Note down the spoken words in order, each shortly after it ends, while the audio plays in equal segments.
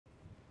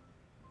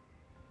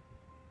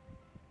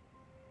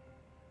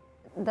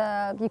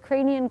The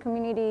Ukrainian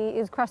community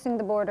is crossing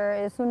the border.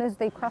 As soon as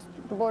they cross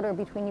the border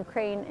between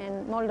Ukraine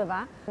and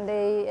Moldova,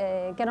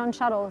 they get on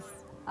shuttles,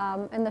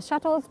 and the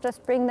shuttles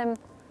just bring them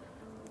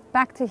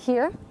back to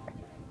here.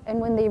 And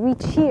when they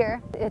reach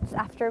here, it's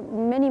after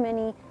many,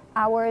 many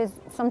hours,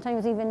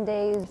 sometimes even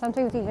days,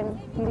 sometimes even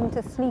needing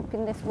to sleep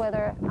in this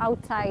weather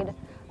outside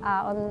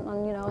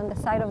on the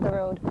side of the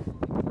road.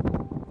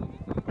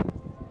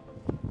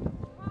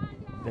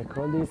 The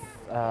cold is,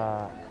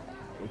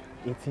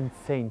 it's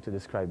insane to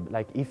describe.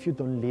 Like, if you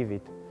don't live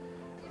it,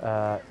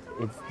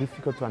 it's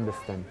difficult to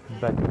understand.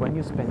 But when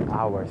you spend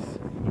hours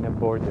in a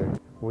border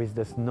with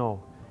the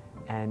snow,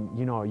 and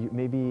you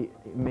maybe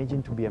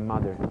imagine to be a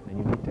mother and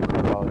you need to think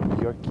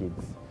about your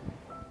kids,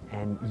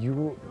 and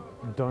you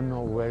don't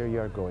know where you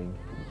are going.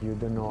 You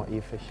don't know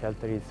if a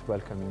shelter is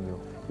welcoming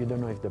you. You don't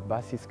know if the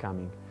bus is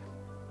coming,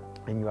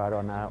 and you are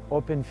on an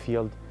open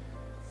field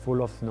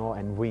full of snow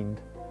and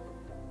wind.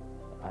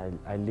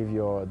 I leave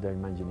you the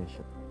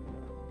imagination.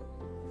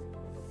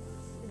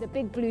 The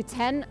big blue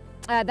tent,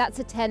 that's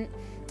a tent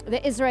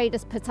that IsraAID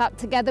has put up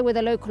together with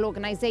a local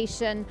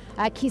organisation,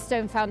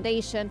 Keystone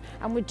Foundation,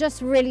 and we're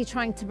just really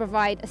trying to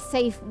provide a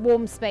safe,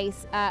 warm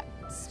space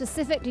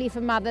specifically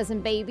for mothers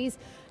and babies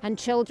and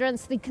children,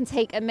 so they can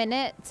take a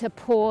minute to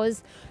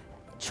pause,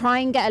 try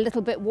and get a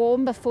little bit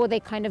warm before they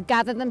kind of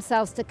gather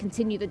themselves to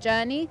continue the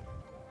journey.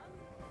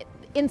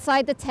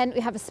 Inside the tent, we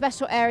have a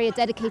special area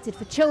dedicated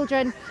for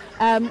children,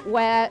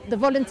 where the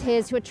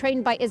volunteers who are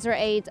trained by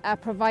IsraAID are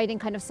providing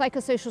kind of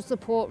psychosocial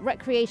support,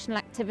 recreational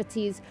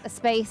activities, a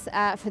space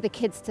for the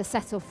kids to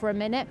settle for a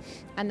minute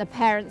and the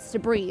parents to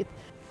breathe.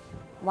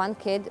 One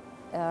kid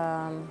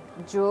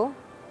drew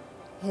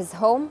his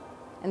home,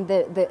 and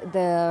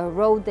the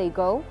road they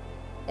go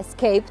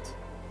escaped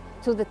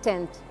to the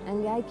tent.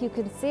 And like you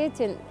can see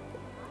it,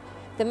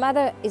 the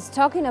mother is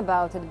talking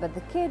about it, but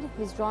the kid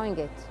is drawing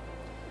it.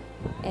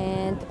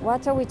 And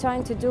what are we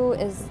trying to do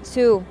is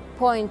to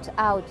point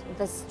out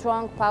the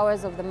strong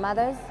powers of the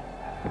mothers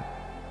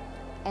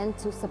and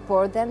to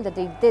support them, that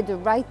they did the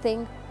right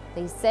thing,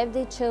 they saved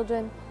their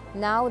children,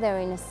 now they're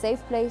in a safe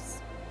place,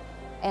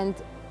 and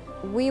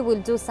we will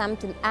do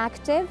something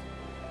active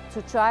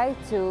to try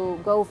to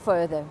go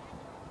further.